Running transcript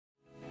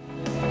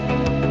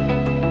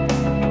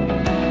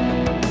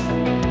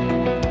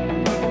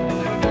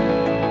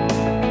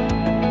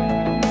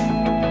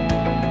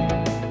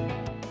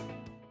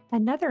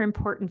Another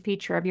important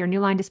feature of your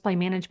Newline Display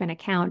Management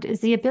account is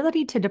the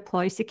ability to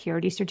deploy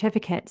security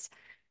certificates.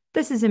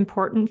 This is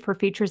important for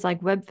features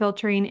like web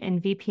filtering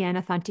and VPN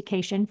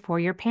authentication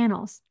for your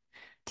panels.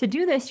 To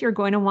do this, you're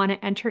going to want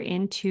to enter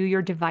into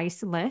your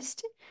device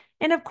list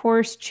and, of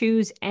course,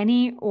 choose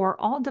any or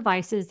all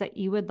devices that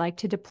you would like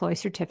to deploy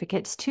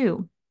certificates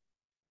to.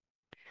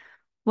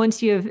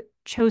 Once you have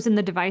chosen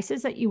the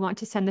devices that you want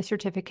to send the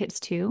certificates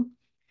to,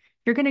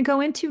 you're going to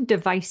go into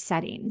device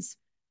settings.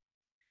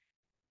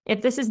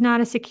 If this is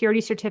not a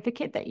security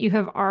certificate that you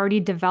have already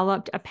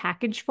developed a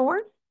package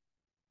for,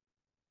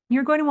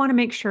 you're going to want to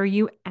make sure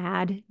you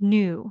add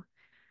new.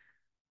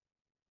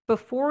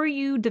 Before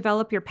you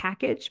develop your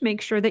package,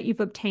 make sure that you've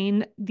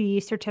obtained the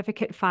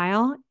certificate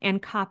file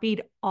and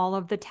copied all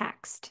of the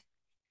text.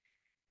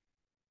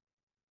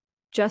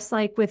 Just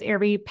like with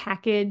every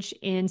package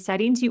in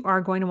settings, you are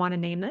going to want to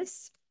name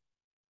this.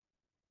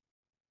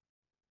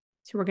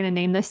 So we're going to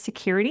name this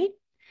security.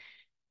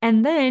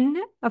 And then,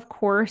 of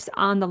course,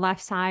 on the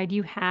left side,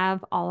 you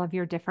have all of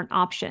your different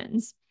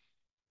options.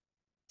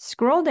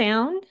 Scroll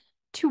down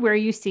to where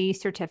you see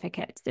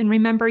certificates. And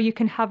remember, you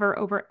can hover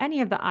over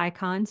any of the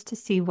icons to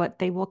see what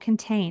they will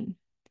contain.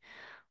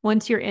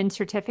 Once you're in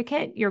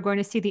certificate, you're going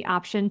to see the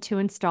option to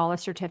install a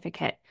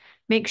certificate.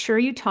 Make sure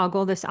you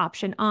toggle this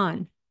option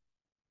on.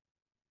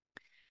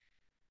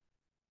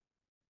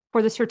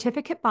 For the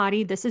certificate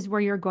body, this is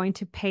where you're going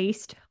to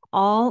paste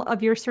all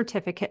of your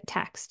certificate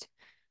text.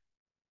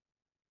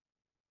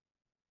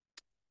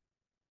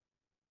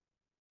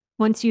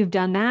 Once you've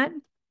done that,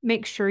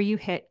 make sure you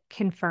hit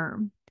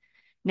confirm.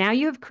 Now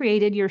you have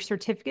created your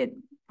certificate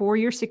for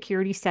your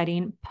security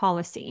setting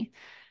policy.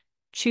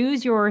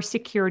 Choose your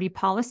security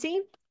policy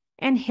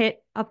and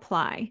hit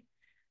apply.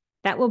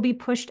 That will be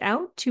pushed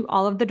out to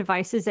all of the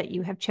devices that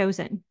you have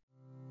chosen.